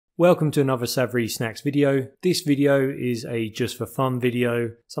Welcome to another saVRee Snacks video. This video is a just for fun video.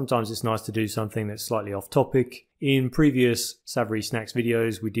 Sometimes it's nice to do something that's slightly off topic. In previous saVRee Snacks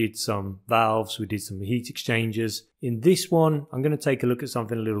videos, we did some valves, we did some heat exchangers. In this one, I'm going to take a look at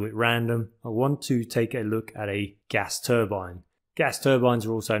something a little bit random. I want to take a look at a gas turbine. Gas turbines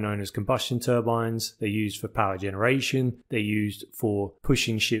are also known as combustion turbines. They're used for power generation. They're used for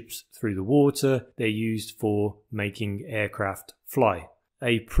pushing ships through the water. They're used for making aircraft fly.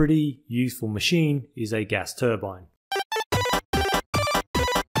 A pretty useful machine is a gas turbine.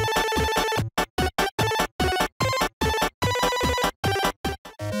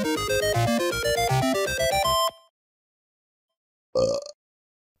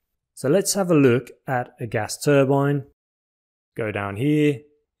 So let's have a look at a gas turbine. Go down here. It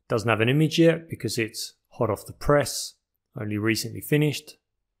doesn't have an image yet because it's hot off the press, only recently finished.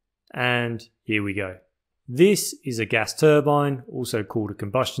 And here we go. This is a gas turbine, also called a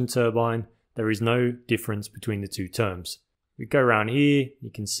combustion turbine. There is no difference between the two terms. We go around here,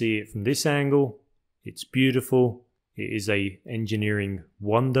 you can see it from this angle. It's beautiful. It is an engineering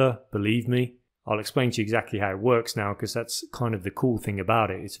wonder, believe me. I'll explain to you exactly how it works now because that's kind of the cool thing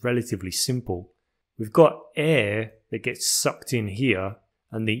about it. It's relatively simple. We've got air that gets sucked in here,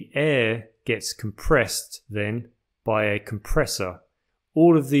 and the air gets compressed then by a compressor.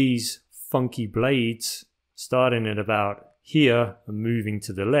 All of these funky blades starting at about here and moving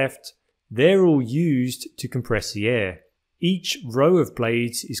to the left, they're all used to compress the air. Each row of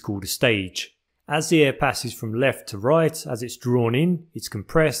blades is called a stage. As the air passes from left to right, as it's drawn in, it's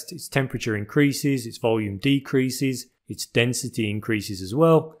compressed, its temperature increases, its volume decreases, its density increases as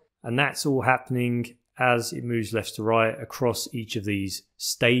well, and that's all happening as it moves left to right across each of these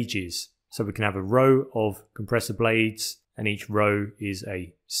stages. So we can have a row of compressor blades and each row is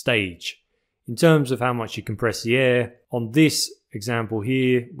a stage. In terms of how much you compress the air, on this example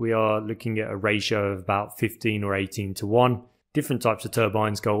here, we are looking at a ratio of about 15 or 18 to 1. Different types of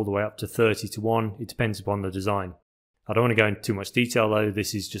turbines go all the way up to 30 to 1. It depends upon the design. I don't want to go into too much detail though.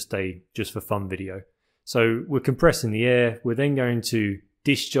 This is just for fun video. So we're compressing the air. We're then going to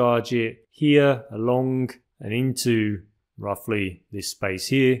discharge it here along and into roughly this space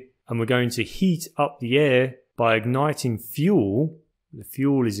here. And we're going to heat up the air by igniting fuel. The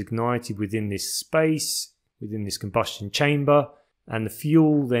fuel is ignited within this space, within this combustion chamber, and the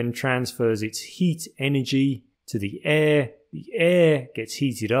fuel then transfers its heat energy to the air. The air gets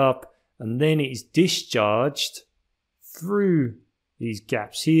heated up, and then it is discharged through these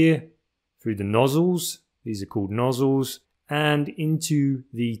gaps here, through the nozzles. These are called nozzles, and into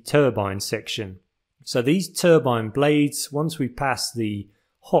the turbine section. So these turbine blades, once we pass the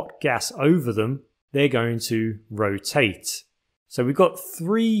hot gas over them, they're going to rotate. So we've got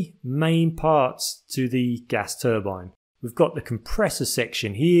three main parts to the gas turbine. We've got the compressor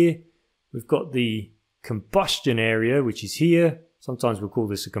section here. We've got the combustion area, which is here. Sometimes we'll call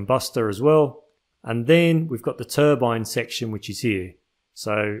this a combustor as well. And then we've got the turbine section, which is here.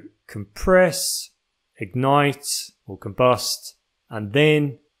 So compress, ignite or combust, and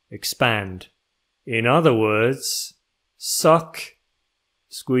then expand. In other words, suck,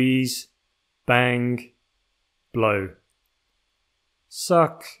 squeeze, bang, blow.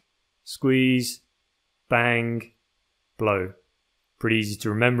 Suck, squeeze, bang, blow. Pretty easy to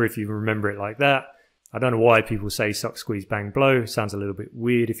remember if you remember it like that. I don't know why people say suck, squeeze, bang, blow. Sounds a little bit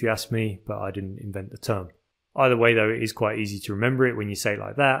weird if you ask me, but I didn't invent the term. Either way though, it is quite easy to remember it when you say it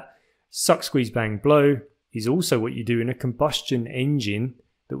like that. Suck, squeeze, bang, blow is also what you do in a combustion engine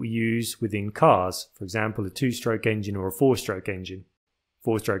that we use within cars. For example, a 2-stroke engine or a 4-stroke engine.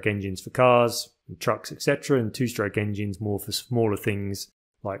 4-stroke engines for cars and trucks, etc., and 2-stroke engines more for smaller things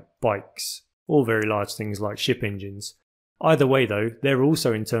like bikes, or very large things like ship engines. Either way though, they're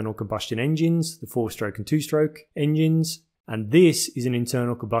also internal combustion engines, the 4-stroke and 2-stroke engines, and this is an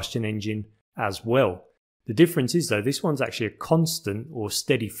internal combustion engine as well. The difference is though, this one's actually a constant or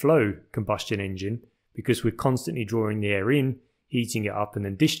steady flow combustion engine because we're constantly drawing the air in, heating it up and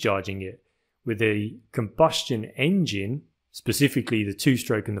then discharging it. With a combustion engine, specifically the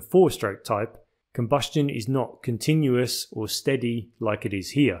 2-stroke and the 4-stroke type, combustion is not continuous or steady like it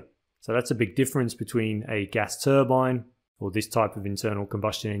is here. So that's a big difference between a gas turbine or this type of internal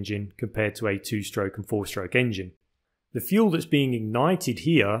combustion engine compared to a 2-stroke and 4-stroke engine. The fuel that's being ignited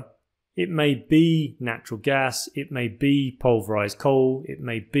here, it may be natural gas, it may be pulverized coal, it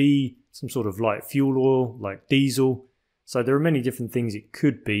may be some sort of light fuel oil like diesel. So there are many different things it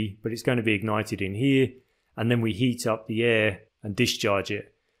could be, but it's going to be ignited in here, and then we heat up the air and discharge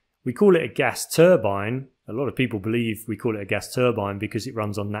it. We call it a gas turbine. A lot of people believe we call it a gas turbine because it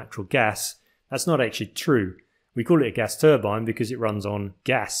runs on natural gas. That's not actually true. We call it a gas turbine because it runs on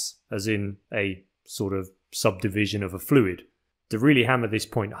gas, as in a sort of subdivision of a fluid. To really hammer this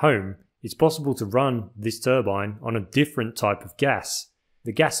point home, it's possible to run this turbine on a different type of gas.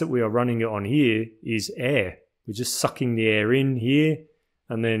 The gas that we are running it on here is air. We're just sucking the air in here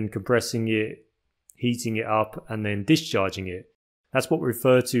and then compressing it, heating it up, and then discharging it. That's what we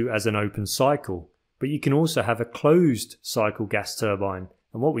refer to as an open cycle. But you can also have a closed cycle gas turbine.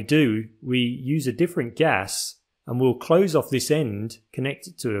 And what we do, we use a different gas and we'll close off this end, connect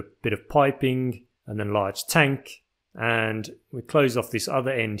it to a bit of piping and then a large tank. And we close off this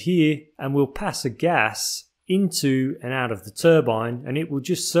other end here and we'll pass a gas into and out of the turbine and it will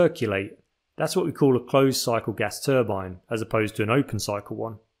just circulate. That's what we call a closed cycle gas turbine as opposed to an open cycle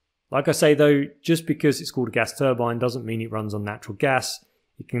one. Like I say though, just because it's called a gas turbine doesn't mean it runs on natural gas.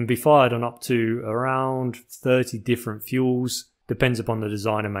 It can be fired on up to around 30 different fuels, depends upon the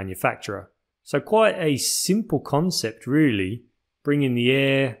design and manufacturer. So quite a simple concept really. Bring in the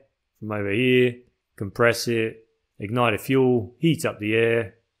air from over here, compress it, ignite a fuel, heat up the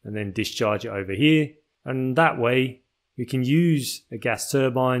air, and then discharge it over here. And that way we can use a gas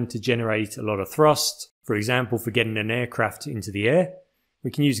turbine to generate a lot of thrust, for example for getting an aircraft into the air.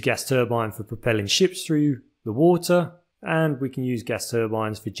 We can use a gas turbine for propelling ships through the water, and we can use gas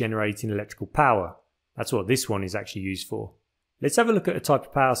turbines for generating electrical power. That's what this one is actually used for. Let's have a look at a type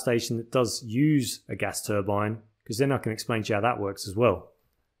of power station that does use a gas turbine, because then I can explain to you how that works as well.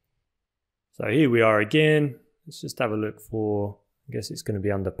 So here we are again. Let's just have a look for, I guess it's going to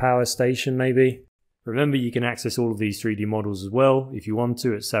be under power station maybe. Remember, you can access all of these 3D models as well if you want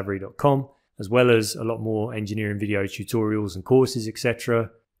to at saVRee.com, as well as a lot more engineering video tutorials and courses, etc.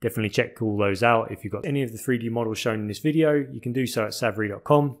 Definitely check all those out. If you've got any of the 3D models shown in this video, you can do so at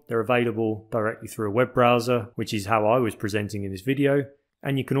saVRee.com. They're available directly through a web browser, which is how I was presenting in this video.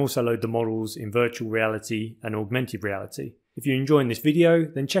 And you can also load the models in virtual reality and augmented reality. If you're enjoying this video,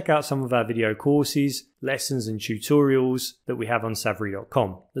 then check out some of our video courses, lessons and tutorials that we have on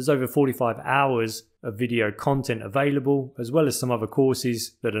saVRee.com. There's over 45 hours of video content available, as well as some other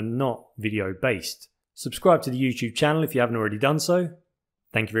courses that are not video based. Subscribe to the YouTube channel if you haven't already done so.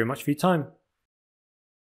 Thank you very much for your time.